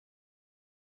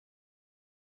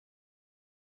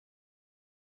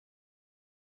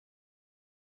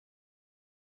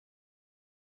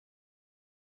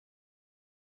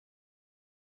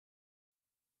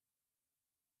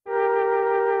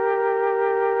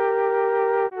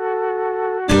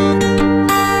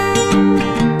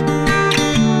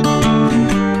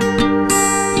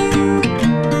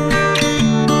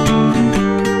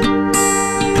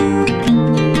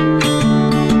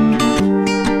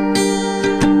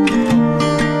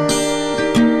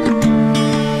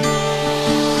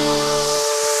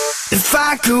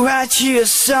could write you a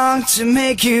song to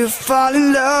make you fall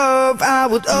in love, I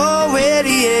would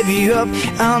already have you up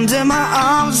under my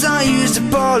arms. I used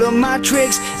up all of my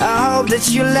tricks, I hope that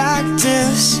you like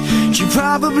this. You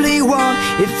probably won't,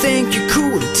 you think you're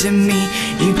cooler to me.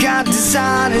 You got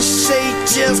designers say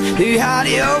just to hide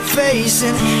your face,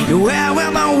 and you wear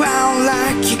them around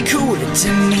like you're cooler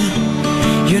to me.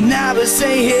 You never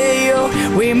say hey yo,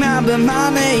 remember my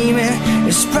name, and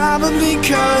it's probably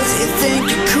cause you think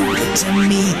you're cooler to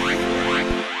me.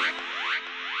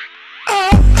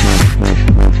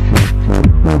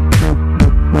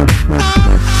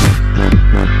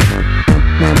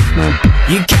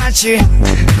 You got your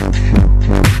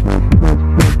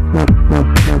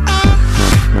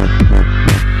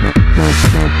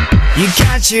You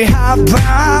got your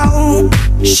highbrow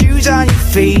shoes on your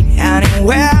feet, and you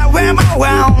wear them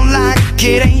around like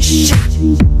it ain't shit.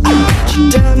 You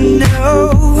don't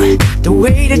know the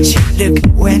way that you look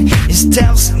when your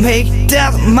steps make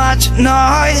that much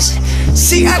noise.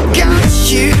 See, I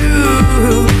got you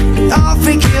all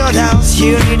figured out.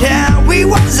 You need every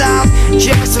one's out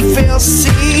just to feel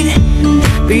seen.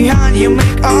 Behind your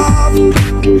makeup,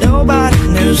 nobody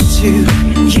knows who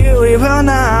you even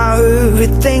are, who you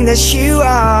think that you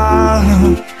are.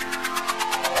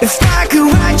 If I could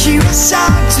write you a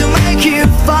song to make you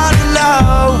fall in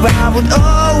love, I would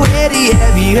already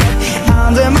have you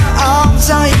under my arms.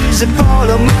 I use up all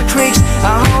of my tricks,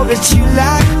 I hope that you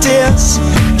like this.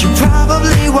 You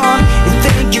probably won't, you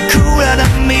think you're cooler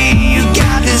than me. You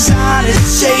got designers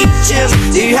say just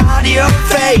to hide your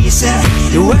face, and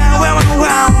you wear them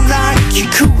around like you're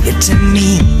cooler to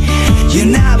me. You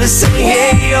never say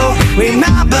hey yo,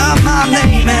 remember my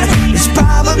name, and it's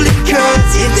probably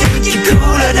cause you think you're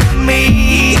cooler than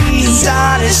me.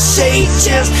 Designers say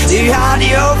just to hide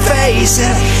your face,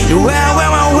 and you wear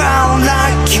them around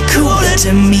like you're cooler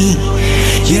to me.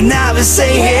 You never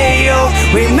say hey yo,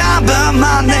 remember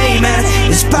my name,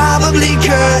 and it's probably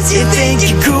cause you think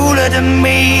you're cooler than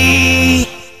me.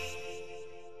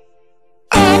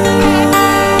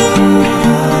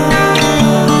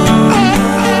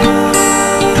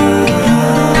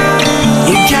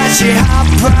 You got your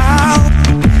highbrow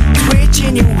twitch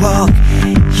in your walk,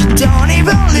 you don't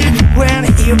even look when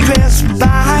you pass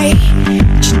by.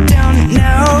 You don't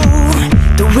know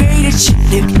the way that you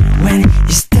look when your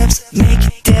steps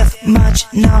make that much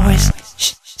noise.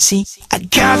 See, I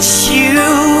got you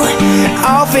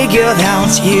all figured out.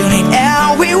 You need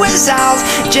everyone's out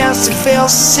just to feel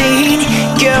seen.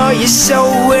 Girl, you're so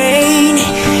vain.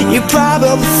 You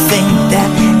probably think that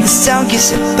the song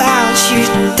is about you,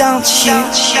 don't you?